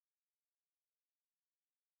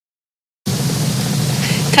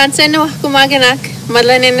Kansen no kumaganak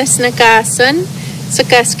madlanenes na kason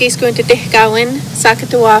sakaskis going to tehkawin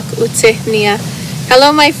sakatuwak utse niya.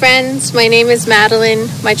 Hello my friends, my name is Madeline.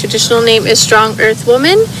 My traditional name is Strong Earth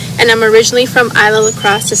Woman, and I'm originally from Isla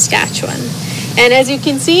Lacrosse, Saskatchewan. And as you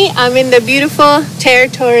can see, I'm in the beautiful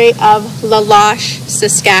territory of La Loche,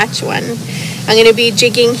 Saskatchewan. I'm going to be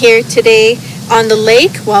jigging here today on the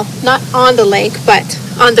lake. Well, not on the lake, but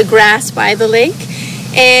on the grass by the lake.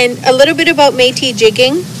 And a little bit about Métis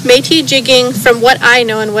jigging. Métis jigging, from what I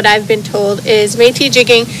know and what I've been told, is Métis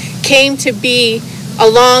jigging came to be a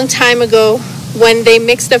long time ago when they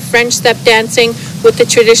mixed the French step dancing with the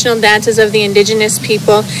traditional dances of the indigenous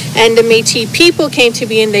people, and the Métis people came to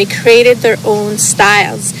be and they created their own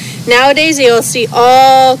styles. Nowadays you'll see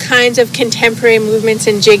all kinds of contemporary movements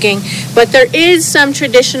in jigging, but there is some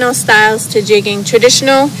traditional styles to jigging.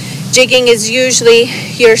 Traditional jigging is usually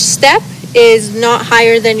your step is not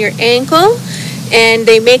higher than your ankle, and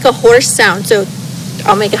they make a horse sound. So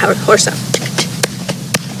I'll make a horse sound.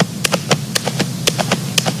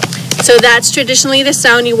 So that's traditionally the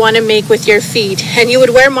sound you want to make with your feet. And you would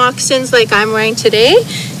wear moccasins like I'm wearing today,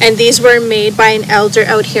 and these were made by an elder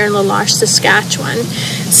out here in La Loche, Saskatchewan.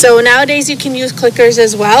 So nowadays you can use clickers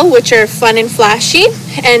as well, which are fun and flashy,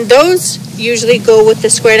 and those usually go with the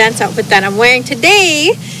square dance outfit that I'm wearing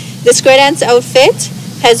today. The square dance outfit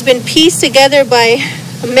has been pieced together by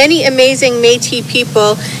many amazing Métis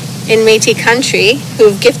people in Métis country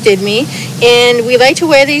who've gifted me, and we like to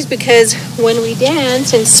wear these because when we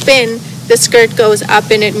dance and spin, the skirt goes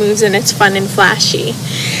up and it moves and it's fun and flashy.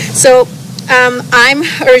 So I'm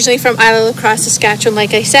originally from Isla Lacrosse, Saskatchewan,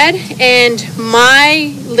 like I said, and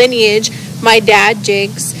my lineage, my dad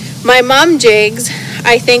jigs, my mom jigs,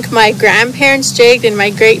 I think my grandparents jigged and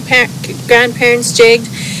my great-grandparents jigged,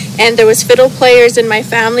 and there was fiddle players in my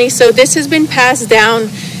family. So this has been passed down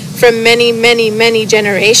from many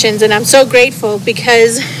generations, and I'm so grateful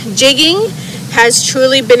because jigging has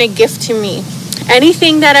truly been a gift to me.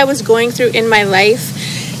 Anything that I was going through in my life,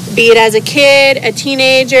 be it as a kid, a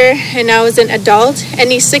teenager, and now as an adult,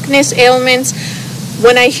 any sickness, ailments,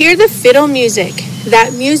 when I hear the fiddle music,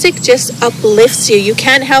 that music just uplifts you. You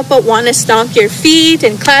can't help but want to stomp your feet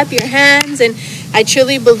and clap your hands, and I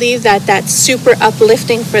truly believe that that's super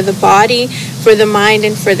uplifting for the body, for the mind,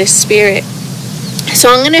 and for the spirit. So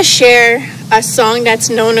I'm going to share a song that's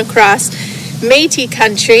known across Métis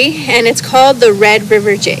country, and it's called the Red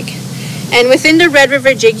River Jig. And within the Red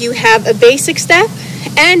River Jig, you have a basic step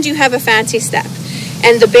and you have a fancy step.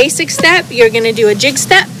 And the basic step, you're going to do a jig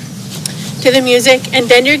step to the music, and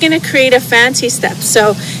then you're going to create a fancy step.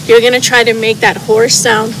 So you're going to try to make that horse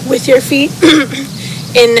sound with your feet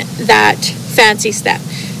in that fancy step.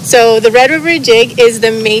 So the Red River Jig is the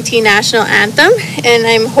Métis national anthem, and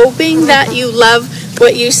I'm hoping that you love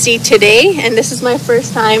what you see today. And this is my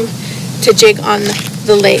first time to jig on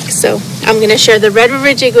the lake, so I'm going to share the Red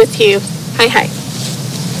River Jig with you. Hi, hi.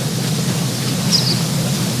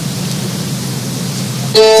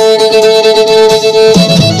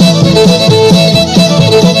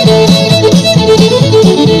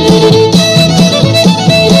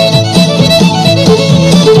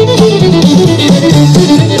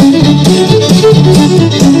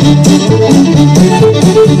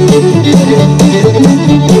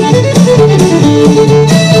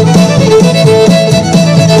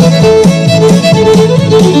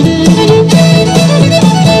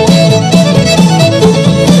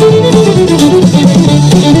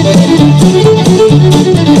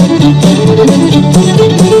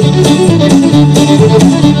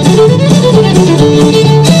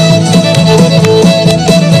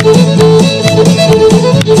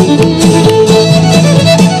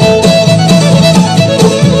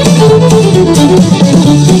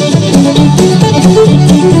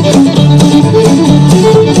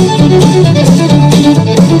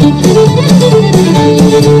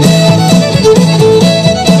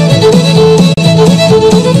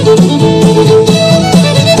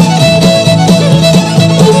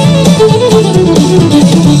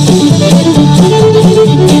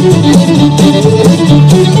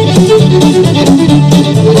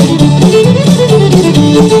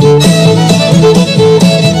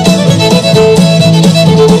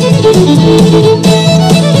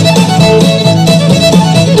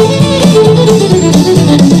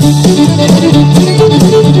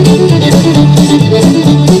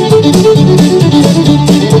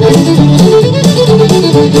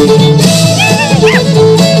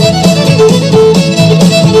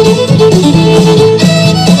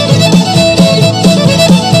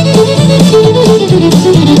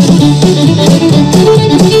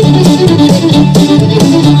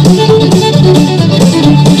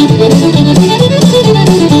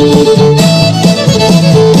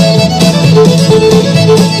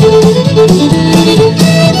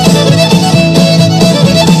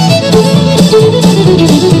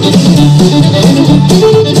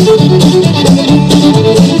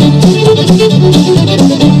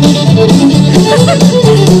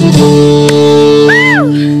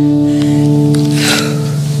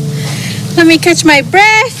 catch my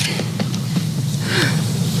breath.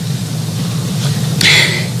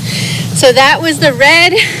 So that was the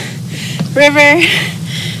red river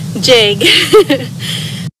jig.